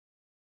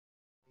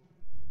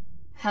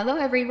Hello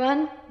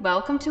everyone,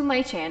 welcome to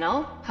my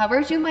channel. How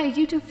are you my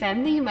YouTube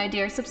family, my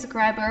dear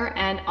subscriber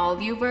and all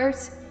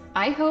viewers?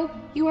 I hope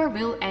you are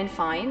well and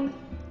fine.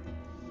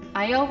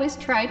 I always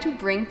try to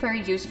bring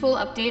very useful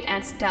update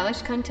and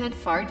stylish content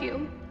for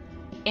you.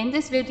 In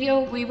this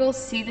video, we will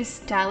see the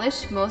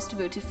stylish, most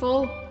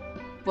beautiful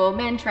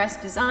woman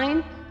dress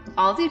design.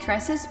 All the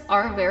dresses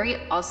are very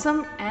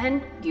awesome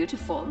and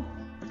beautiful.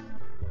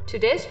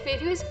 Today's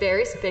video is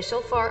very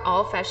special for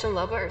all fashion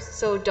lovers,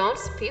 so don't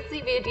skip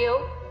the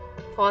video.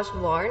 Pause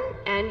learn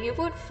and you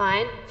would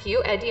find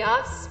few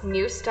ideas,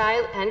 new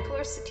style and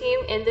color scheme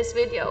in this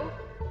video.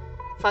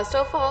 First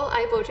of all,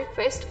 I would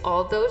request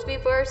all those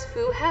viewers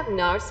who have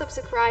not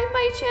subscribed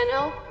my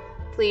channel,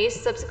 please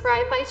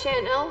subscribe my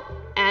channel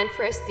and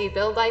press the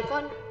bell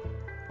icon.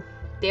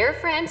 Dear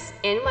friends,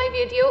 in my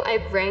video I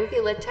bring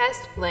the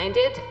latest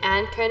blended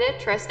and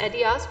connected dress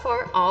ideas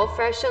for all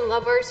fashion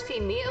lovers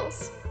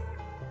females.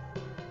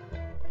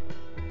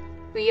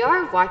 We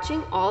are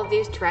watching all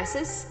these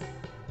dresses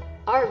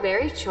are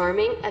very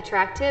charming,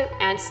 attractive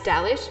and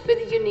stylish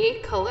with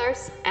unique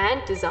colors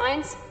and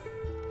designs.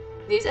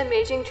 These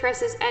amazing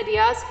dresses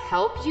ideas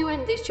help you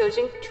in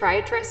choosing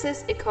try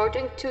dresses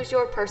according to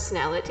your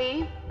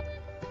personality.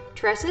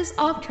 Dresses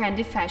of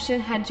trendy fashion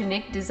had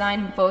unique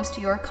design boost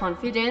your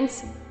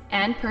confidence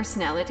and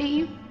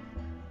personality.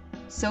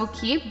 So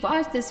keep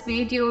watch this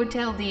video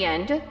till the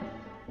end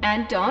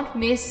and don't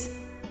miss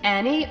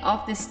any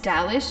of the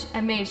stylish,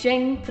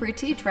 amazing,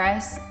 pretty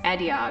dress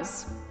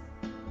ideas.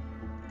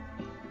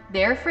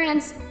 Dear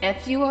friends,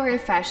 if you are a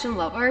fashion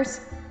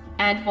lovers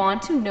and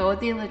want to know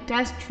the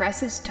latest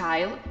dress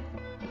style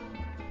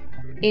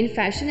in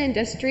fashion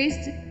industries,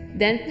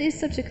 then please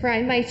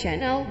subscribe my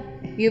channel.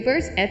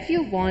 Viewers, if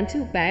you want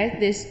to buy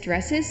these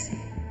dresses,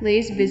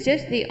 please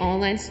visit the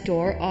online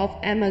store of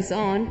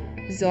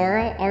Amazon,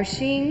 Zara or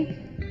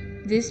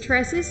Shein. These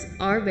dresses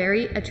are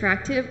very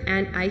attractive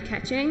and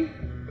eye-catching.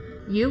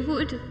 You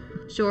would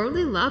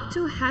surely love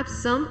to have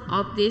some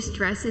of these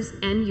dresses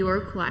in your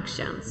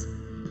collections,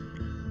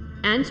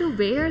 and to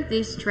wear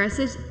these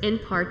dresses in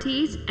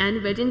parties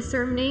and wedding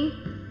ceremony,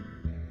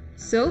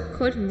 so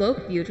could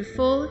look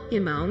beautiful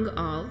among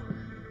all.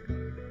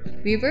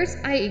 Viewers,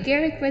 I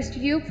eagerly request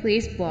you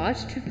please watch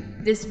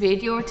this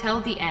video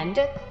till the end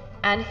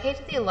and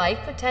hit the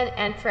like button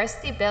and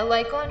press the bell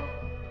icon.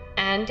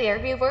 And dear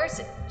viewers,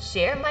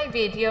 share my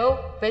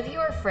video with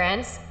your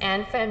friends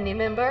and family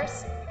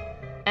members.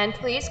 And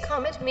please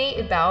comment me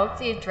about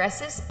the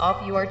dresses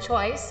of your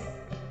choice,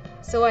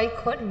 so I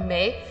could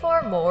make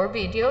for more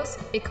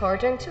videos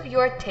according to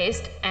your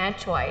taste and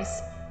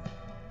choice.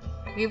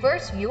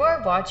 Viewers, you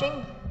are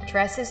watching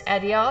dresses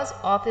ideas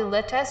of the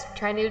latest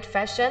trendy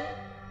fashion.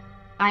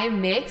 I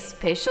make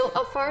special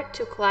effort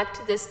to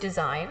collect this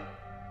design.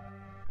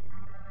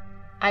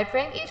 I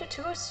bring it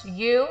to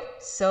you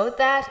so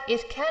that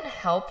it can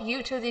help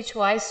you to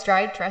choose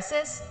right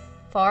dresses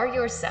for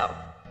yourself.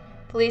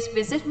 Please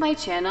visit my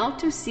channel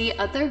to see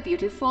other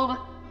beautiful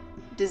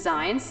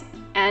designs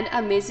and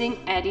amazing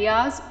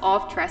ideas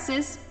of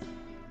dresses.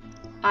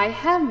 I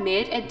have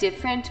made a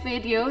different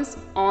videos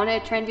on a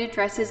trendy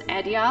dresses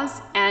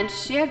ideas and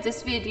share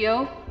this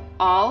video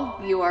all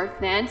your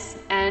friends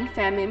and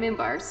family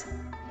members.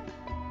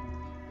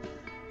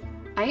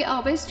 I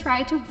always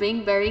try to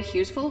bring very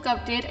useful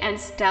update and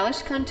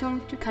stylish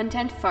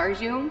content for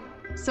you,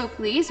 so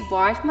please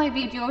watch my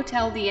video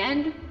till the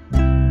end